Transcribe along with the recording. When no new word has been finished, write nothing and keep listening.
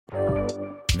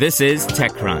This is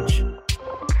TechCrunch.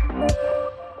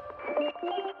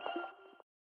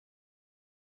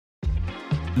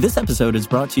 This episode is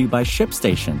brought to you by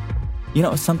ShipStation. You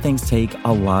know, some things take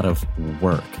a lot of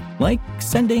work, like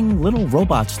sending little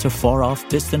robots to far-off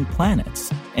distant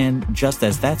planets. And just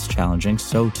as that's challenging,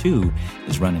 so too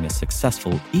is running a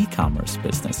successful e-commerce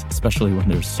business, especially when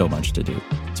there's so much to do.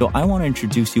 So I want to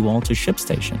introduce you all to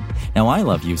ShipStation. Now, I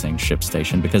love using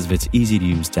ShipStation because of its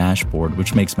easy-to-use dashboard,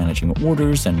 which makes managing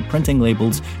orders and printing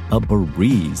labels a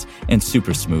breeze and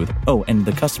super smooth. Oh, and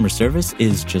the customer service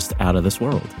is just out of this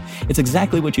world. It's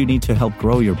exactly what you need to help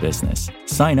grow your business.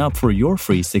 Sign up for your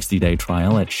free 60-day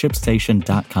trial at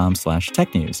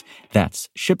shipstation.com/technews. That's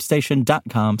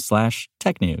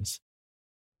shipstation.com/technews.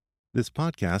 This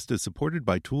podcast is supported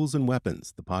by Tools and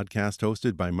Weapons, the podcast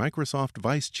hosted by Microsoft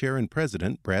Vice Chair and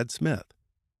President Brad Smith.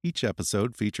 Each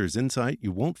episode features insight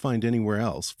you won't find anywhere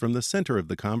else from the center of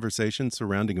the conversation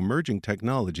surrounding emerging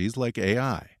technologies like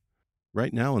AI.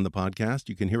 Right now in the podcast,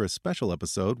 you can hear a special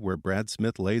episode where Brad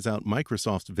Smith lays out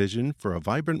Microsoft's vision for a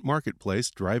vibrant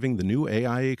marketplace driving the new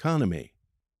AI economy.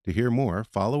 To hear more,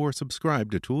 follow or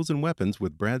subscribe to Tools and Weapons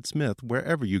with Brad Smith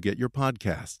wherever you get your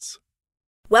podcasts.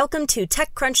 Welcome to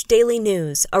TechCrunch Daily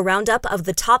News, a roundup of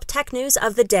the top tech news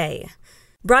of the day.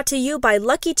 Brought to you by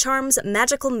Lucky Charms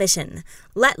Magical Mission.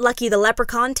 Let Lucky the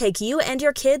Leprechaun take you and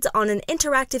your kids on an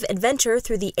interactive adventure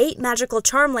through the 8 magical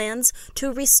charm lands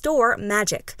to restore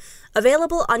magic.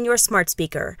 Available on your smart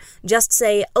speaker. Just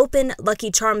say, "Open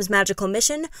Lucky Charms Magical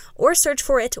Mission," or search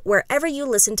for it wherever you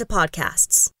listen to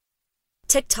podcasts.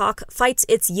 TikTok fights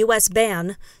its U.S.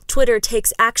 ban, Twitter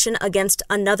takes action against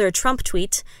another Trump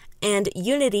tweet, and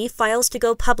Unity files to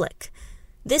go public.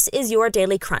 This is your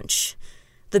Daily Crunch.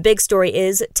 The big story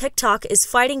is TikTok is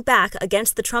fighting back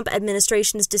against the Trump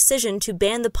administration's decision to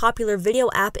ban the popular video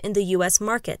app in the U.S.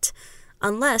 market,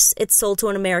 unless it's sold to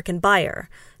an American buyer.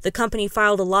 The company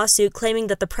filed a lawsuit claiming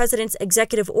that the president's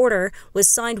executive order was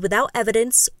signed without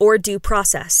evidence or due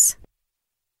process.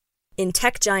 In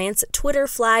tech giants, Twitter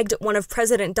flagged one of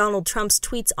President Donald Trump's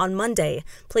tweets on Monday,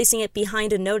 placing it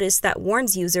behind a notice that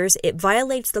warns users it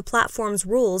violates the platform's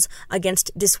rules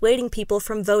against dissuading people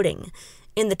from voting.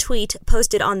 In the tweet,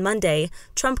 posted on Monday,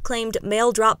 Trump claimed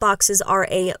mail drop boxes are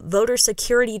a voter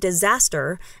security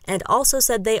disaster and also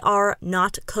said they are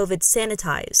not COVID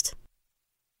sanitized.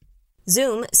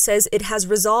 Zoom says it has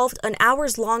resolved an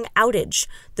hours-long outage.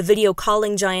 The video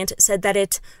calling giant said that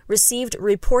it received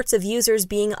reports of users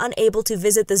being unable to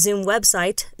visit the Zoom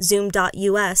website,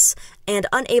 zoom.us, and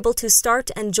unable to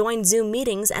start and join Zoom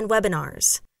meetings and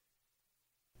webinars.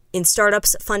 In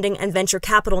startups, funding, and venture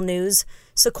capital news,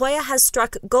 Sequoia has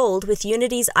struck gold with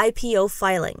Unity's IPO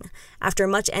filing. After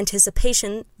much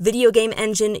anticipation, video game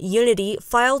engine Unity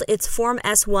filed its Form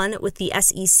S-1 with the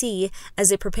SEC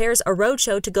as it prepares a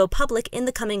roadshow to go public in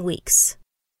the coming weeks.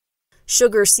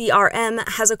 Sugar CRM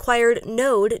has acquired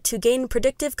Node to gain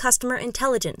predictive customer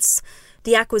intelligence.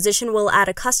 The acquisition will add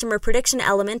a customer prediction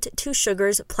element to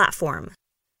Sugar's platform.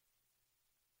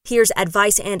 Here's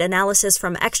advice and analysis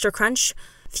from XtraCrunch.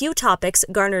 Few topics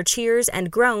garner cheers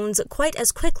and groans quite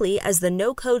as quickly as the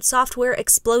no-code software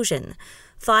explosion.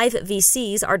 5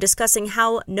 VCs are discussing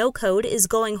how no-code is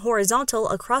going horizontal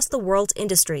across the world's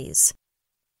industries.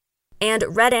 And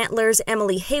Red Antler's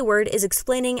Emily Hayward is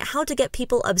explaining how to get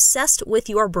people obsessed with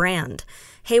your brand.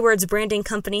 Hayward's branding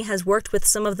company has worked with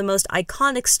some of the most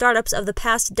iconic startups of the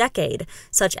past decade,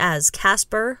 such as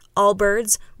Casper,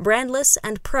 Allbirds, Brandless,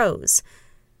 and Pros.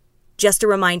 Just a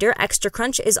reminder,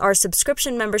 XtraCrunch is our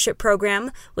subscription membership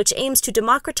program, which aims to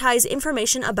democratize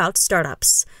information about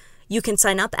startups. You can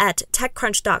sign up at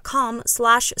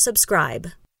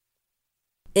techcrunch.com/subscribe.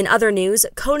 In other news,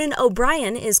 Conan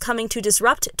O'Brien is coming to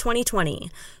Disrupt 2020.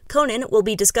 Conan will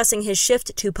be discussing his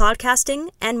shift to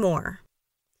podcasting and more.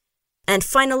 And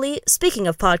finally, speaking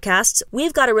of podcasts,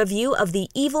 we've got a review of the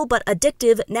evil but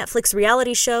addictive Netflix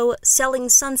reality show Selling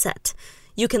Sunset.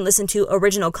 You can listen to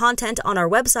original content on our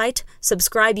website,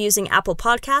 subscribe using Apple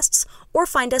Podcasts, or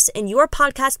find us in your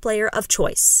podcast player of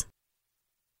choice.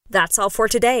 That's all for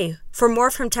today. For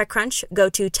more from TechCrunch, go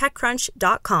to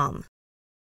techcrunch.com.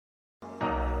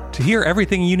 To hear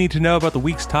everything you need to know about the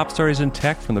week's top stories in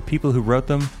tech from the people who wrote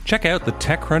them, check out the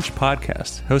TechCrunch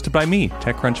podcast, hosted by me,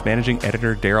 TechCrunch managing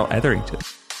editor Daryl Etherington.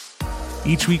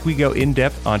 Each week we go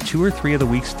in-depth on 2 or 3 of the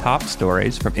week's top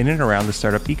stories from in and around the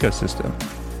startup ecosystem.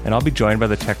 And I'll be joined by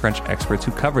the TechCrunch experts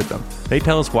who covered them. They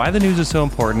tell us why the news is so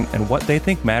important and what they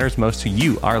think matters most to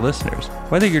you, our listeners,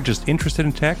 whether you're just interested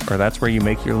in tech or that's where you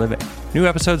make your living. New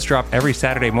episodes drop every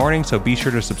Saturday morning, so be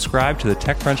sure to subscribe to the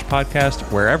TechCrunch podcast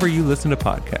wherever you listen to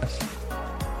podcasts.